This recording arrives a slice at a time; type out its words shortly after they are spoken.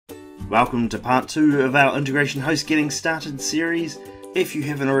Welcome to part 2 of our Integration Host Getting Started series. If you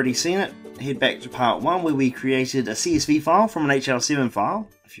haven't already seen it, head back to part 1 where we created a CSV file from an HL7 file.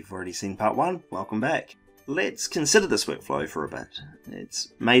 If you've already seen part 1, welcome back. Let's consider this workflow for a bit.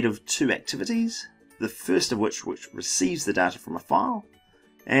 It's made of 2 activities, the first of which receives the data from a file,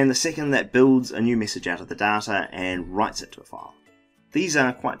 and the second that builds a new message out of the data and writes it to a file. These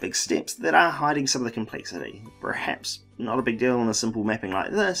are quite big steps that are hiding some of the complexity. Perhaps not a big deal in a simple mapping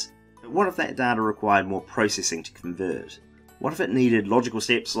like this, but what if that data required more processing to convert? What if it needed logical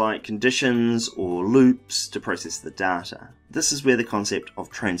steps like conditions or loops to process the data? This is where the concept of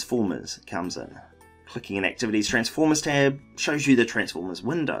transformers comes in. Clicking an Activities Transformers tab shows you the Transformers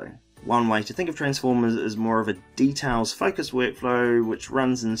window. One way to think of transformers is more of a details-focused workflow which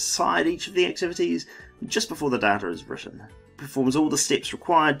runs inside each of the activities just before the data is written. It performs all the steps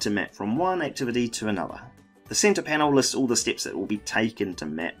required to map from one activity to another. The center panel lists all the steps that will be taken to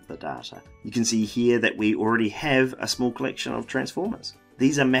map the data. You can see here that we already have a small collection of transformers.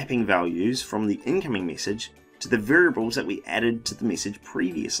 These are mapping values from the incoming message to the variables that we added to the message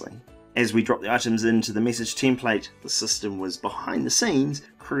previously. As we drop the items into the message template, the system was behind the scenes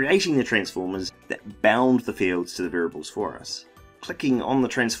creating the transformers that bound the fields to the variables for us. Clicking on the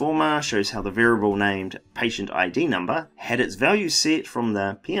transformer shows how the variable named patient ID number had its value set from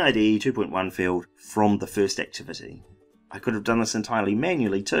the PID 2.1 field from the first activity. I could have done this entirely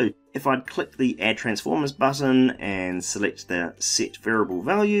manually too. If I'd click the Add Transformers button and select the Set Variable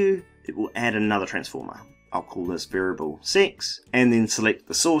Value, it will add another transformer. I'll call this variable sex, and then select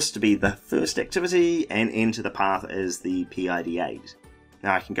the source to be the first activity and enter the path as the PID8.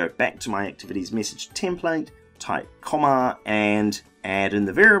 Now I can go back to my activities message template, type comma, and add in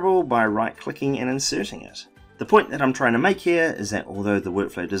the variable by right-clicking and inserting it. The point that I'm trying to make here is that although the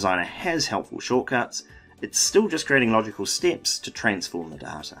workflow designer has helpful shortcuts, it's still just creating logical steps to transform the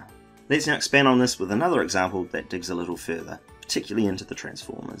data. Let's now expand on this with another example that digs a little further, particularly into the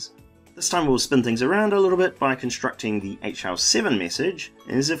transformers. This time we'll spin things around a little bit by constructing the HL7 message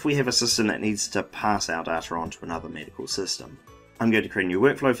as if we have a system that needs to pass our data on to another medical system. I'm going to create a new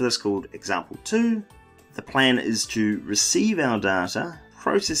workflow for this called Example 2. The plan is to receive our data,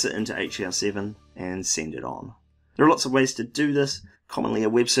 process it into HL7, and send it on. There are lots of ways to do this. Commonly a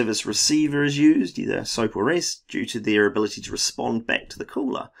web service receiver is used, either SOAP or REST, due to their ability to respond back to the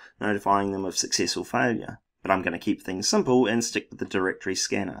caller, notifying them of success or failure. But I'm going to keep things simple and stick with the directory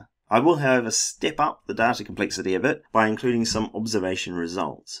scanner. I will, however, step up the data complexity a bit by including some observation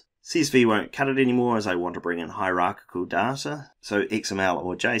results. CSV won't cut it anymore as I want to bring in hierarchical data, so XML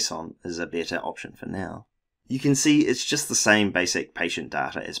or JSON is a better option for now. You can see it's just the same basic patient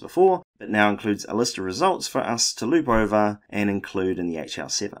data as before, but now includes a list of results for us to loop over and include in the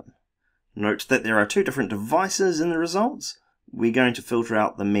HL7. Note that there are 2 different devices in the results. We're going to filter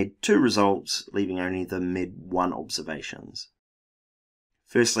out the MED2 results, leaving only the MED1 observations.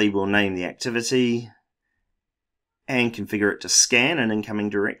 Firstly, we'll name the activity and configure it to scan an incoming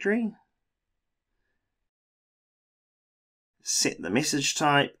directory. Set the message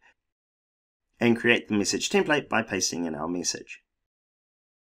type and create the message template by pasting in our message.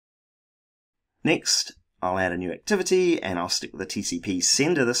 Next, I'll add a new activity and I'll stick with the TCP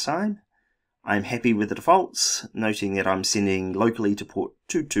sender this time. I'm happy with the defaults, noting that I'm sending locally to port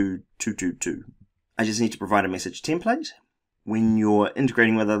 22222. I just need to provide a message template. When you're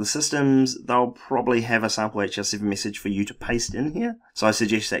integrating with other systems, they'll probably have a sample HL7 message for you to paste in here, so I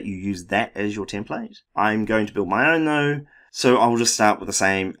suggest that you use that as your template. I'm going to build my own though, so I'll just start with the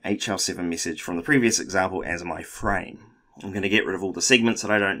same HL7 message from the previous example as my frame. I'm going to get rid of all the segments that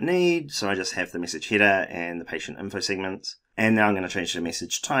I don't need, so I just have the message header and the patient info segments. And now I'm going to change the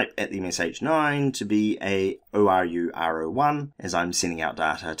message type at the MSH9 to be a ORU-R01 as I'm sending out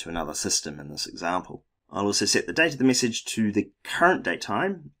data to another system in this example. I'll also set the date of the message to the current date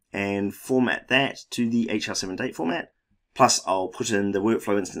time and format that to the HL7 date format. Plus I'll put in the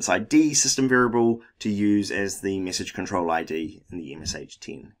workflow instance ID system variable to use as the message control ID in the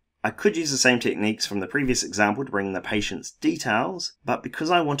MSH10. I could use the same techniques from the previous example to bring in the patient's details, but because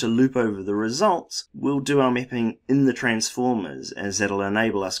I want to loop over the results, we'll do our mapping in the transformers as that'll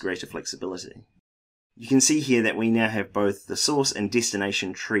enable us greater flexibility. You can see here that we now have both the source and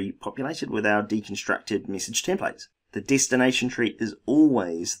destination tree populated with our deconstructed message templates. The destination tree is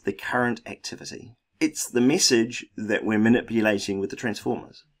always the current activity. It's the message that we're manipulating with the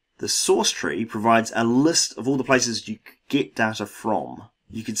transformers. The source tree provides a list of all the places you get data from.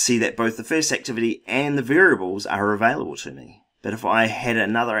 You can see that both the first activity and the variables are available to me. But if I had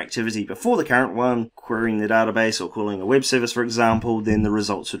another activity before the current one, querying the database or calling a web service for example, then the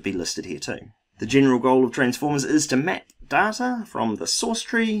results would be listed here too. The general goal of transformers is to map data from the source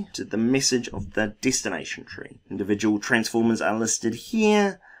tree to the message of the destination tree. Individual transformers are listed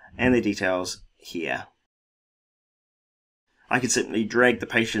here and the details here. I could simply drag the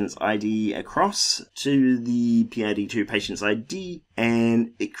patient's ID across to the PID2 patient's ID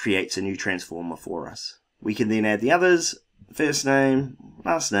and it creates a new transformer for us. We can then add the others, first name,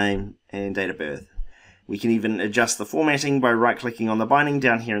 last name, and date of birth. We can even adjust the formatting by right-clicking on the binding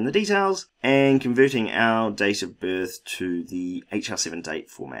down here in the details and converting our date of birth to the HL7 date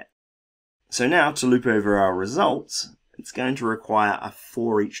format. So now to loop over our results, it's going to require a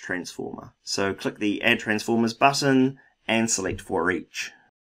for each transformer. So click the Add Transformers button and select for each.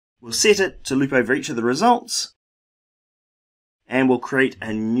 We'll set it to loop over each of the results and we'll create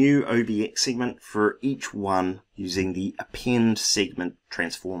a new OBX segment for each one using the append segment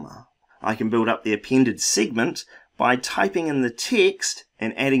transformer. I can build up the appended segment by typing in the text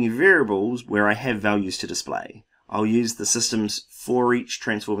and adding variables where I have values to display. I'll use the system's for each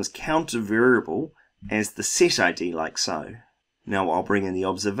transformers counter variable as the set ID like so. Now I'll bring in the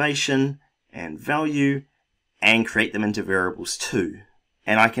observation and value and create them into variables too.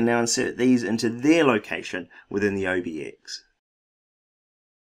 And I can now insert these into their location within the OBX.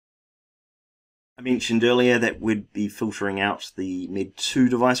 I mentioned earlier that we'd be filtering out the MED2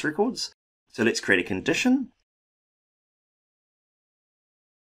 device records. So let's create a condition.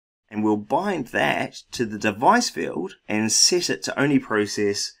 And we'll bind that to the device field and set it to only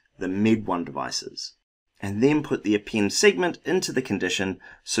process the MED1 devices. And then put the append segment into the condition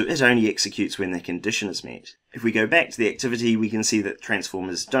so it only executes when the condition is met. If we go back to the activity, we can see that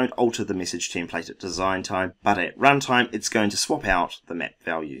transformers don't alter the message template at design time, but at runtime it's going to swap out the map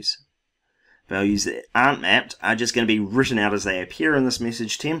values. Values that aren't mapped are just going to be written out as they appear in this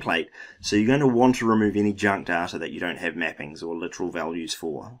message template, so you're going to want to remove any junk data that you don't have mappings or literal values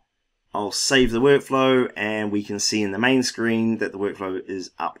for. I'll save the workflow and we can see in the main screen that the workflow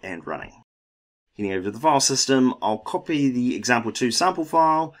is up and running. Heading over to the file system, I'll copy the example2 sample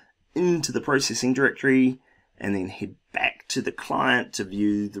file into the processing directory and then head back to the client to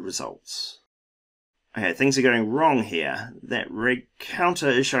view the results. Okay, things are going wrong here. That reg counter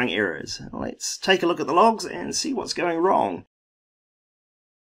is showing errors. Let's take a look at the logs and see what's going wrong.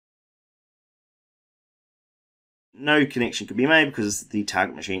 No connection could be made because the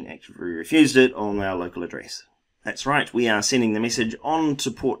target machine actively refused it on our local address. That's right, we are sending the message on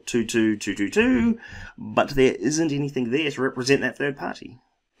to port 22222, but there isn't anything there to represent that third party.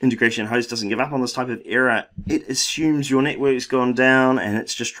 Integration Host doesn't give up on this type of error. It assumes your network's gone down and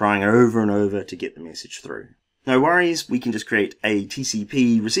it's just trying over and over to get the message through. No worries, we can just create a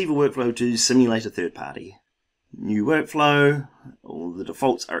TCP receiver workflow to simulate a third party. New workflow, all the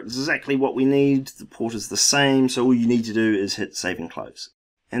defaults are exactly what we need, the port is the same, so all you need to do is hit save and close.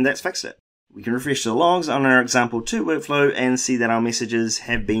 And that's fixed it. We can refresh the logs on our example2 workflow and see that our messages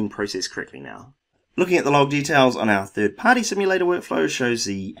have been processed correctly now. Looking at the log details on our third-party simulator workflow shows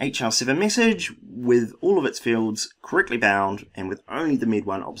the HL7 message with all of its fields correctly bound and with only the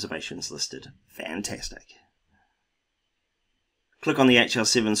MED1 observations listed. Fantastic. Click on the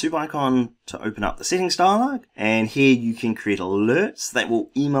HL7 Soup icon to open up the settings dialog, and here you can create alerts that will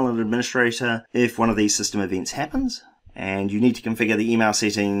email an administrator if one of these system events happens. And you need to configure the email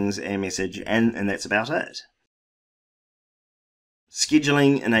settings and message, and that's about it.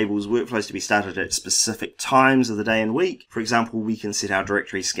 Scheduling enables workflows to be started at specific times of the day and week. For example, we can set our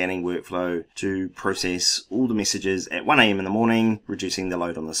directory scanning workflow to process all the messages at 1 AM in the morning, reducing the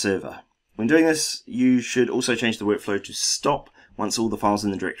load on the server. When doing this, you should also change the workflow to stop once all the files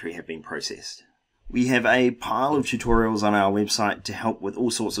in the directory have been processed. We have a pile of tutorials on our website to help with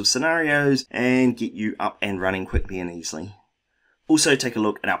all sorts of scenarios and get you up and running quickly and easily. Also take a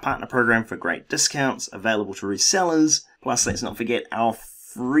look at our partner program for great discounts available to resellers. Plus, let's not forget our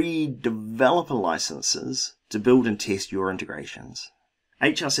free developer licenses to build and test your integrations.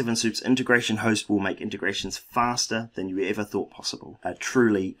 HL7 Soup's integration host will make integrations faster than you ever thought possible. A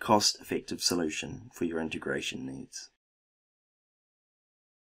truly cost-effective solution for your integration needs.